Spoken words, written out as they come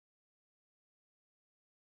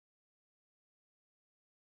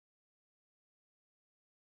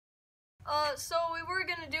So we were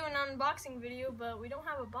gonna do an unboxing video, but we don't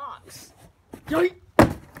have a box. Yoink.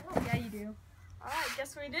 Oh, yeah, you do. Alright,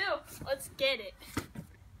 guess we do. Let's get it.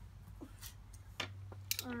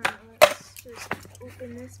 Alright, let's just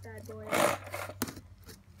open this bad boy up.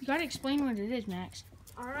 You gotta explain what it is, Max.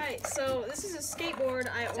 Alright, so this is a skateboard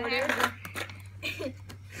I ordered.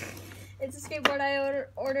 It's a skateboard I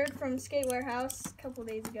ordered from Skate Warehouse a couple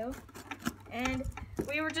days ago. And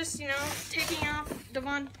we were just, you know, taking off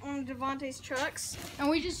one of Devontae's trucks. And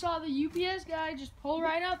we just saw the UPS guy just pull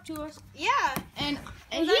right up to us. Yeah. And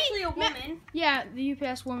it was actually a woman. Yeah, the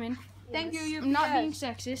UPS woman. Yes. Thank you, UPS. I'm not being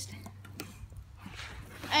sexist.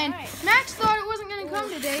 And Right. Max thought it wasn't going to come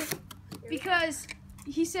today because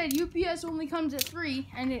he said UPS only comes at 3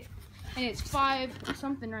 and it's 5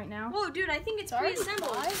 something right now. Whoa, dude, I think it's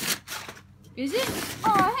pre-assembled. Is it?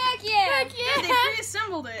 Oh, heck yeah! Heck yeah! Dude, they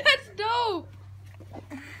pre-assembled it. That's dope.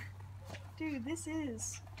 Dude, this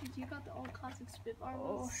is. Dude, you got the old classic Spitfire.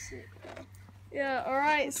 Oh. Sick. Yeah,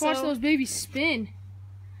 alright, Let's watch those babies spin.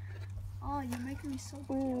 Oh, you're making me so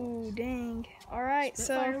Ooh, dang. Alright,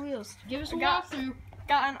 Spitfire so wheels. Give us a got- walkthrough.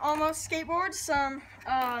 got an almost skateboard, some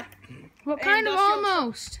What kind of industrial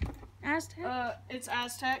almost? Aztec? it's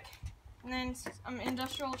Aztec, and then some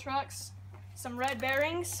industrial trucks, some red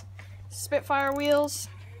bearings, Spitfire wheels,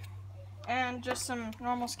 and just some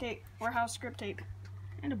normal Skate Warehouse grip tape.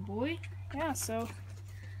 And a boy? Yeah, so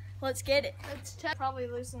let's get it. Let's probably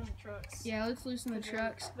loosen the trucks. Yeah, let's loosen the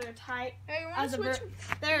trucks. They're tight. Hey, you As a wanna switch?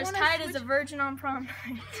 they're as wanna tight as switch- a virgin on prom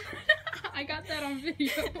night. I got that on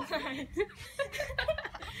video.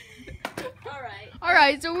 Alright.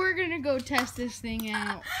 Alright, so we're gonna go test this thing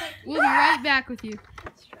out. We'll be right back with you.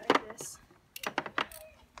 Let's try this.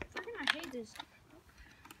 Freaking, I hate this.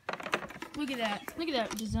 Look at that. Look at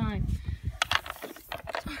that design.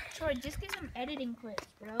 Troy, just get some editing clips,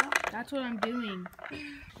 bro. That's what I'm doing.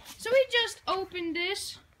 So we just opened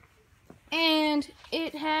this, and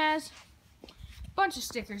it has a bunch of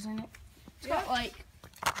stickers in it. It's got like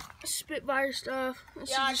Spitfire stuff.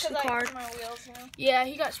 This Yeah, is just because the card. my wheels, you know. Yeah,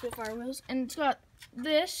 he got Spitfire wheels, and it's got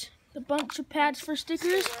this, a bunch of pads for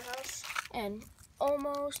stickers, Warehouse. and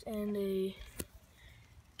almost, and a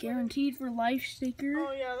guaranteed for life sticker.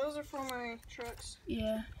 Oh yeah, those are for my trucks.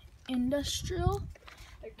 Yeah, industrial.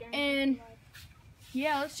 Again. And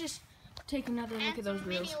yeah, let's just take another look at those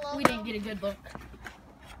wheels. We didn't get a good look.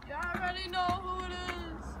 Yeah, I already know who it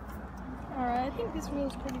is. Alright, I think this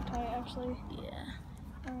wheel's pretty tight actually.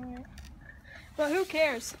 Yeah. Alright. But who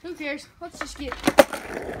cares? Who cares? Let's just get.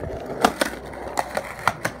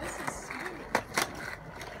 This is smooth.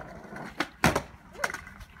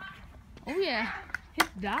 Oh yeah,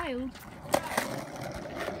 hit dialed.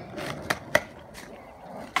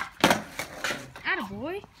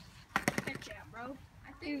 Attaboy. Heck yeah, bro.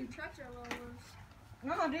 I think your trucks are a little loose.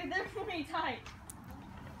 No, dude, they're pretty tight.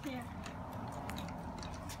 Yeah.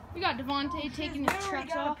 We got Devontae taking his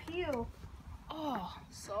trucks off. Peel. Oh.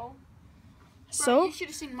 So? So? You should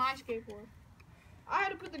have seen my skateboard. I had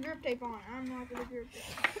to put the grip tape on. I'm not with the grip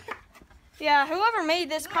tape. Yeah, whoever made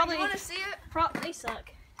this probably You want to see it? they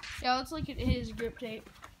suck. Yeah, let's look at his grip tape.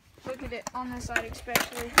 Look at it on this side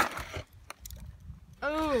especially.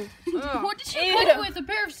 Oh. What did you Ew. cut it with? A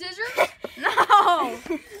pair of scissors? No.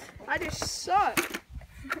 I just suck.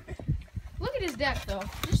 Look at his deck though.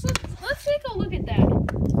 Just let's take a look at that.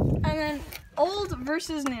 And then old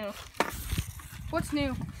versus new. What's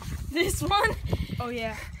new? This one, Oh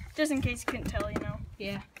yeah. just in case you couldn't tell, you know.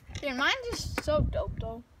 Yeah. Dude, mine's just so dope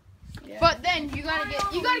though. Yeah. But then you gotta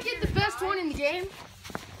get the best one in the game.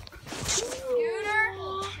 Scooter.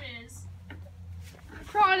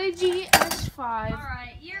 Prodigy S5.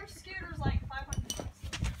 Alright, your scooter's like $500.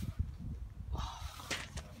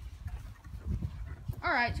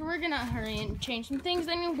 Alright, so we're gonna hurry and change some things,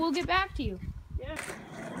 then we'll get back to you. Yeah.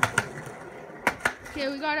 Okay,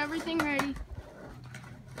 we got everything ready.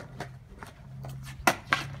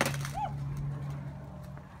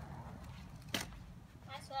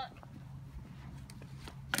 I suck.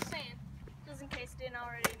 Just saying. Just in case you didn't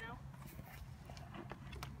already know.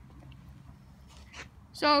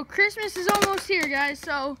 So Christmas is almost here, guys.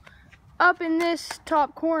 So up in this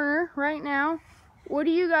top corner right now, what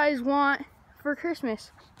do you guys want for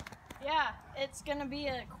Christmas? Yeah, it's gonna be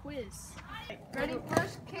a quiz. Ready?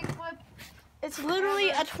 First kickflip. It's literally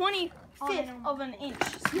a 25th of an inch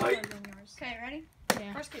smaller than yours. Okay, ready?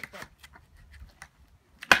 Yeah. First kickflip.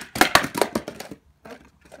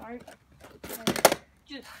 Sorry.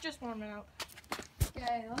 Just warming up.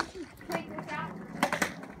 Okay, let's just take this out.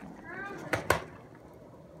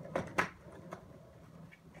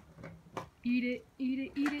 Eat it, eat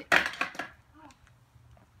it, eat it.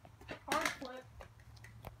 Hard flip.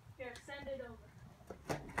 Here, send it over.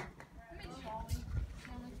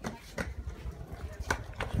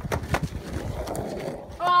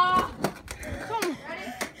 Oh! Come on.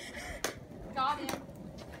 Ready? Got him.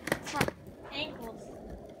 Ankles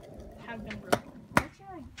have been broken.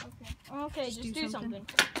 Okay, just do something.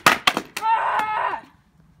 Ah!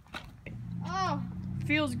 Oh.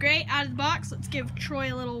 Feels great out of the box. Let's give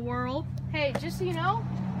Troy a little whirl. Hey, just so you know,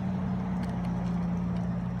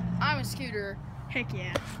 I'm a scooter. Heck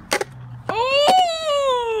yeah.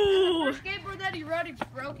 Oh! First skateboard that he rode, he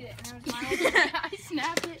broke it. And it was my old I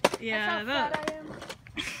snapped it. Yeah, That's how fat I am.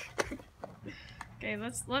 Okay,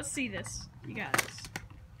 let's see this. You got this.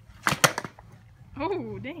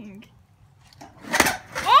 Oh, dang.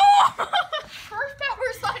 Oh! First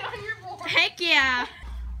power slide on your board. Heck yeah.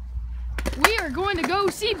 We are going to go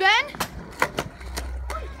see Ben.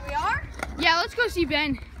 We are? Yeah, let's go see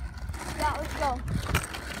Ben. Yeah, let's go.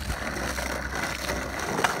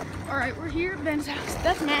 All right, we're here at Ben's house.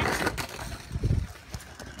 That's Max.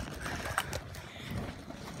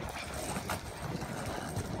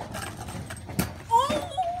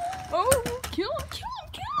 Oh, kill him.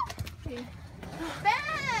 Okay.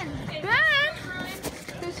 Ben! Ben!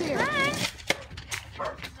 Who's here? Ben!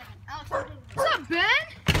 What's up, Ben?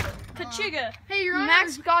 Kachiga. Hey, you're on.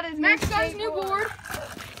 Max got his Max got his new board.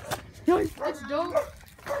 It's dope.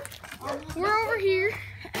 We're over here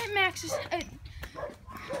at Max's.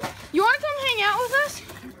 You want to come hang out with us?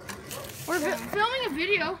 We're filming a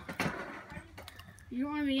video. You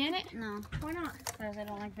don't want to be in it? No, Why not? because I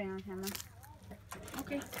don't like being on camera.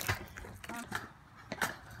 Okay.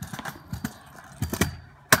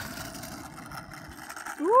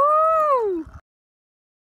 Woo!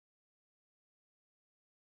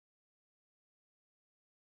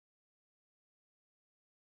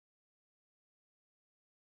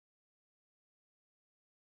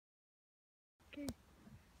 Okay,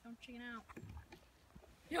 don't chicken out.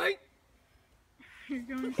 Yikes! You're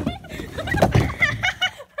going.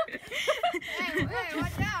 Hey,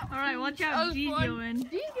 watch out. All right, watch That out, was G's fun. going.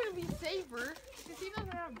 He's gonna be safer because he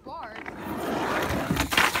doesn't have bars.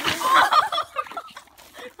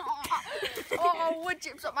 Oh, wood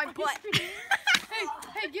chips up my butt.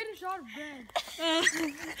 Hey, get a shot of Ben. Ben!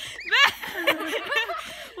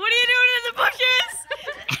 What are you doing in the bushes?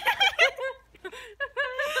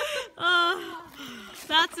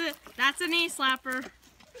 That's a knee slapper.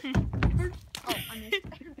 Oh, I missed.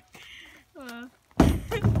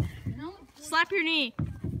 No, Slap your knee.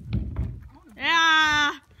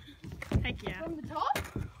 Yeah. Heck yeah. from the top.